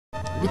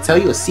Let me tell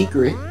you a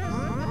secret.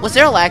 Was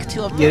there a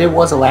Lakitu up there? Yeah, there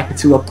was a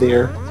Lakitu up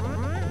there.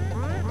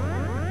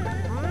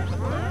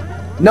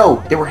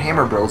 No, there were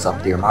Hammer Bros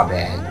up there, my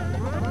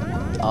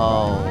bad.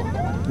 Oh.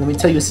 Let me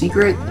tell you a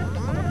secret.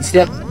 You see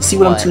that? You see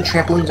what them two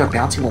trampolines are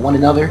bouncing on one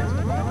another?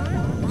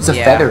 There's a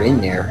feather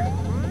in there.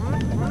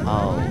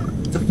 Oh.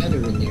 There's a feather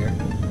in there.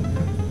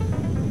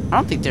 I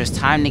don't think there's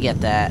time to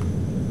get that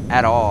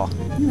at all.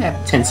 You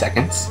have 10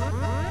 seconds.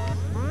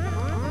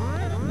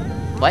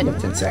 What? You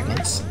have 10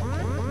 seconds.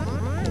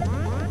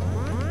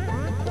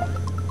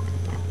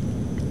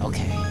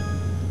 Okay.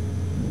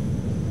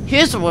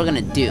 Here's what we're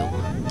gonna do.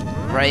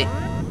 Right?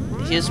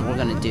 Here's what we're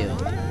gonna do.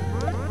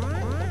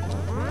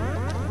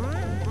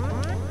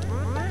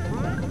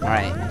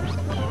 Alright.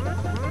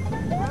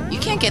 You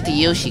can't get the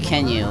Yoshi,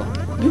 can you?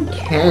 You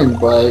can,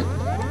 but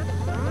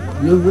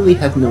you really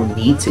have no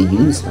need to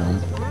use them.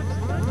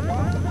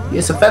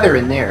 There's a feather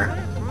in there.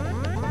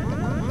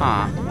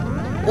 Huh.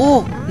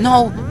 Oh,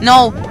 no,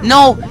 no,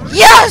 no!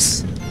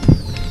 Yes!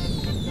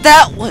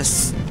 That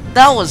was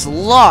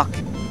luck.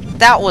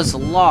 That was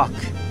luck.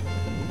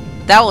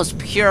 That was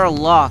pure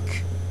luck.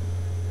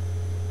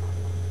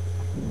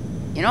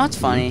 You know what's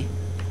funny?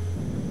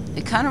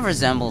 It kind of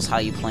resembles how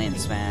you play in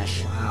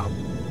Smash. Wow.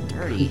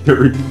 Dirty.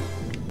 Dirty.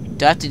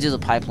 Do I have to do the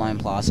pipeline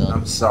plaza?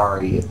 I'm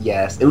sorry.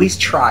 Yes. At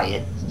least try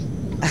it.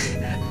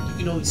 You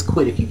can always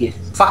quit if you get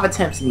 5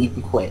 attempts and you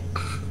can quit.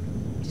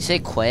 Did you say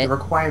quit? The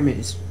requirement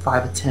is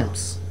 5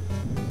 attempts.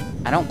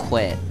 I don't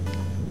quit.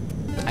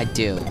 I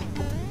do.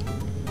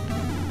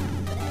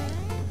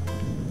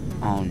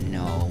 Oh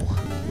no.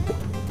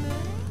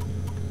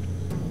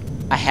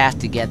 I have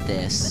to get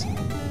this.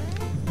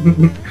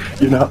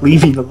 You're not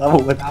leaving the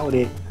level without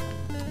it.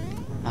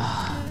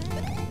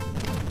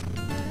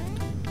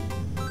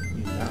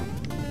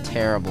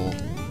 Terrible.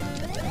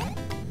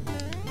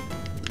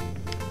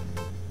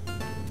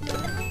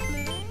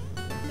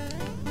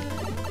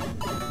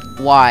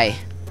 Why?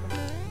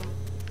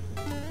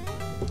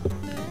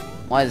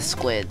 Why the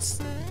squids?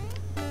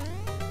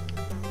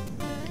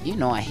 You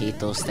know I hate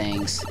those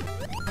things.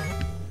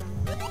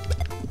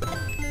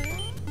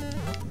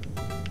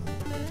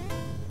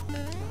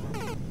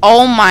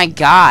 Oh my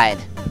god!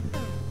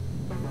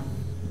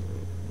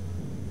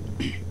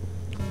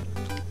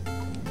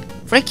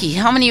 Ricky,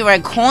 how many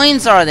red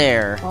coins are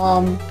there?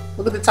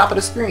 Look at the top of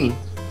the screen.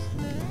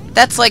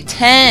 That's like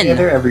 10! Yeah,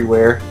 they're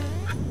everywhere.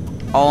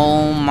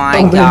 Oh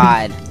my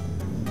god.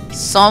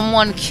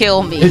 Someone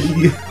kill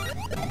me.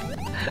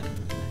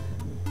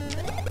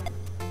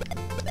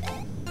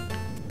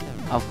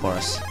 Of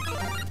course.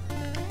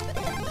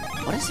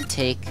 What does it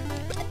take?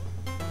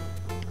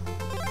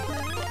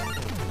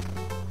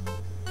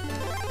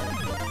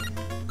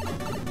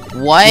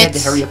 What? You had to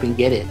hurry up and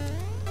get it.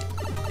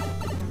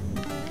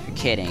 You're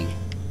kidding.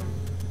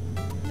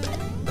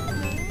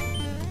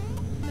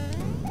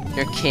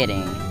 You're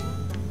kidding.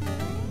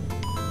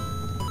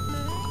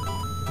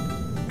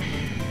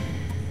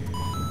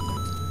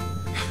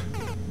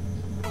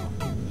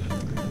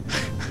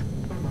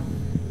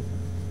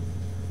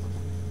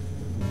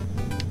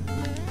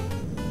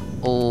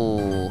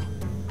 Oh.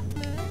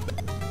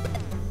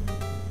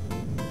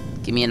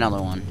 Give me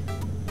another one.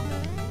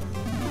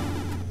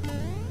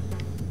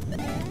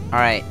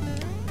 Alright.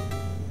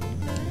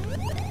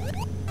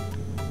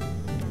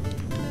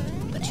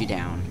 Put you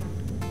down.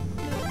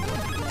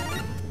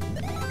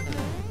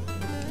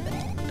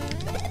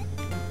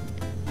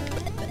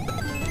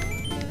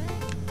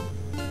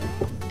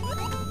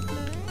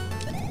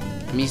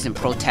 I'm using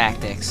pro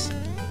tactics.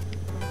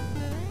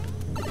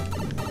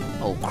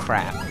 Oh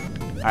crap.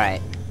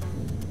 Alright.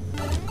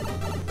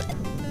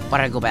 Why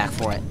did I go back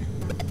for it?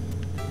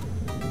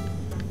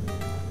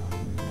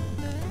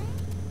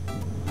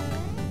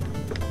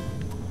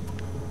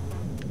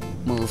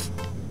 Move.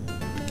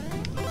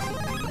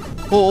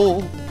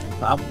 Oh.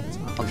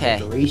 Okay.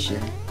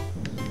 Decoration.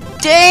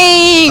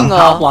 Dang! Some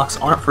hot blocks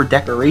aren't for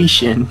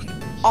decoration.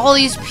 All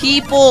these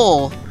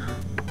people.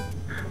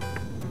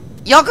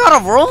 Y'all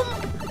got a room?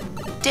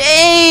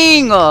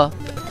 Dang!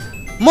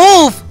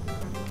 Move!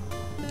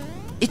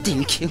 It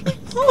didn't kill me.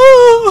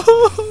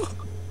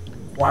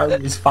 Why were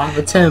these 5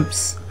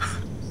 attempts?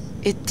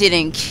 It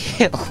didn't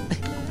kill me.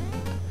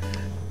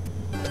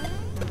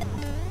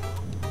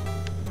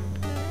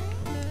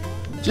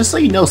 Just so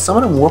you know, some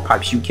of the war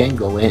pipes you can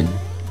go in.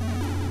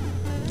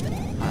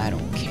 I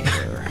don't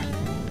care.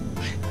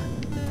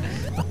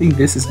 I think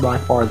this is by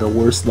far the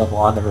worst level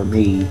I've ever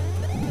made.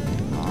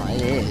 Oh,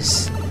 it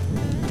is.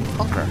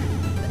 Hooker.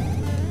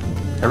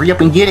 Hurry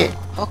up and get it!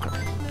 Hooker.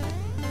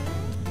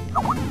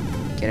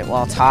 Get it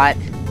while it's hot.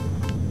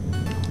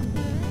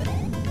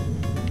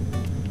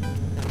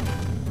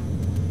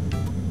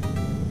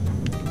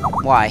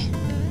 Why?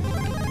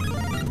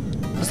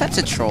 Was that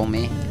to troll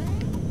me?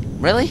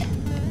 Really?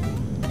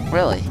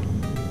 Really?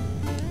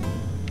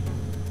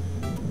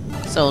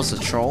 So it's a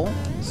troll?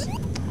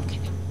 Okay.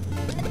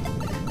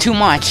 Too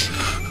much!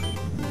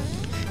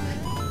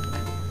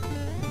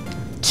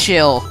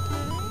 Chill.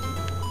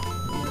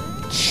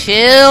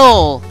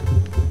 Chill!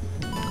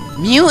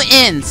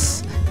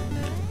 Mutants!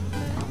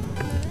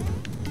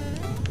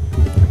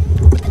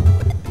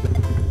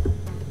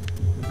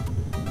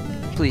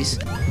 Please.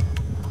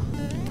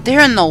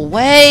 They're in the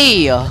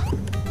way!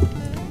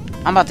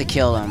 I'm about to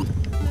kill them.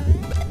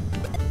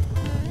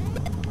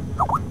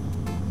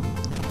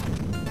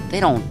 They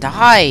don't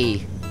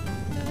die.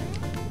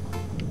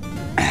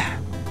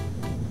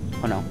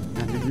 Oh no.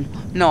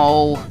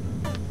 No.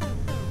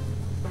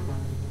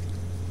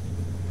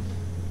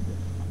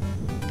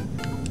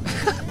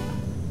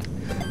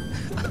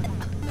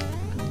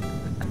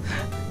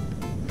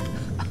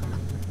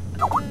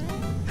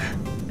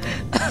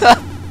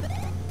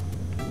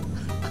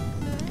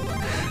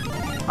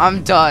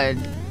 I'm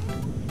done.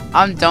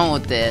 I'm done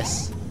with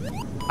this.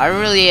 I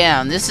really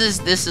am. This is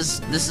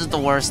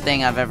the worst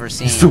thing I've ever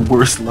seen. It's the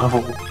worst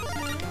level.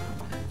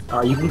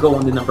 Alright, you can go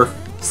on to number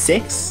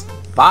 6?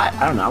 5?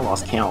 I don't know, I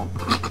lost count.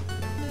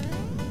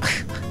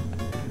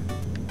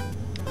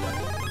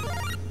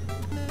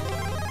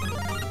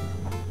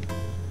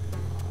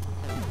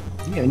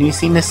 Yeah, and you've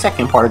seen the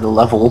second part of the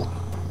level.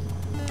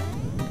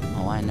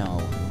 Oh, I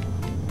know.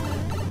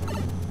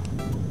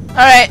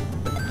 Alright.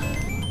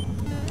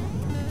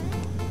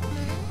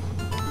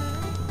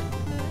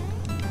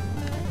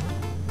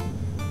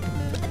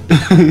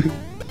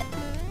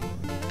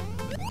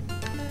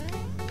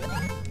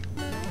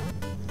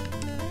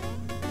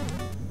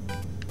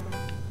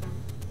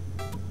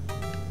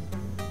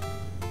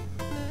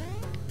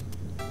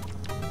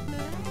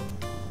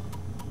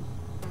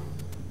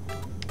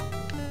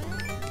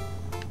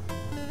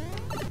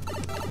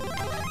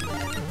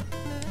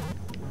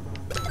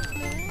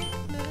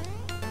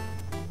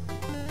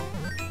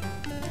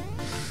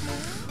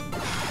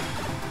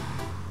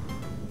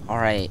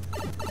 Alright.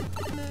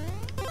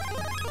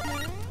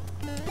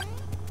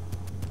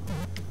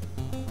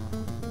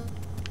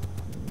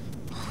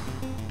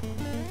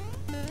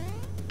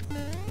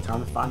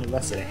 Time to find the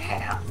rest of the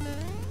half.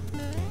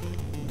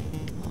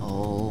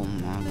 Oh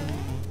my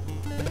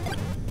god.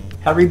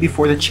 Hurry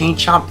before the chain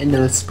chomp and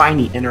the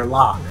spiny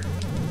interlock.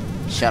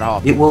 Shut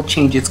up. It will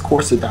change its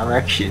course of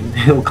direction.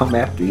 It'll come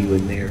after you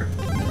in there.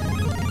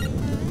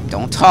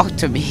 Don't talk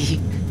to me.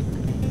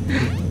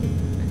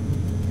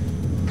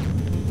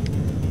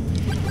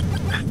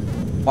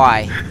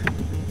 Why?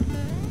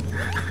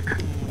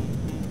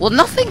 Will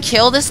nothing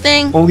kill this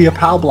thing? Only a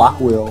POW block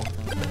will.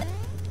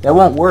 That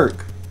won't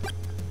work.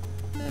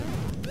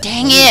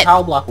 Dang Only it! a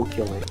POW block will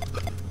kill it.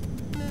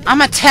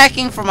 I'm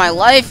attacking for my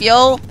life,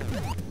 yo!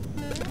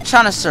 I'm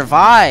trying to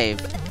survive.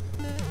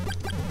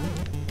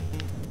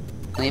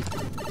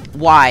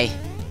 Why?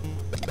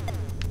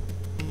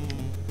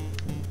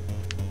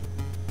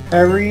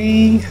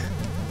 Hurry!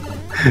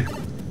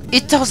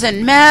 It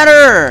doesn't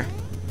matter!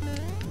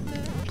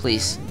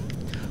 Please.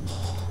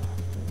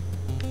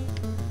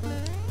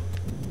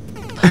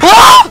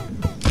 Ah!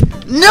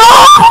 No!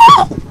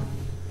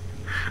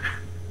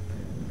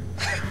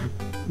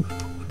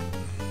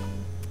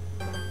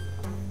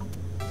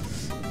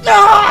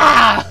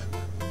 Ah!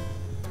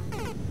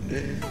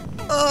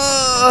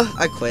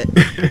 I quit.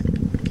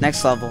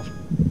 Next level.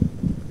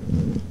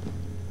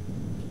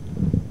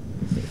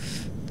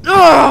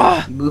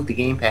 You move the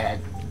gamepad.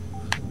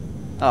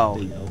 Oh.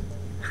 There you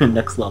go.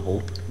 Next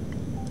level.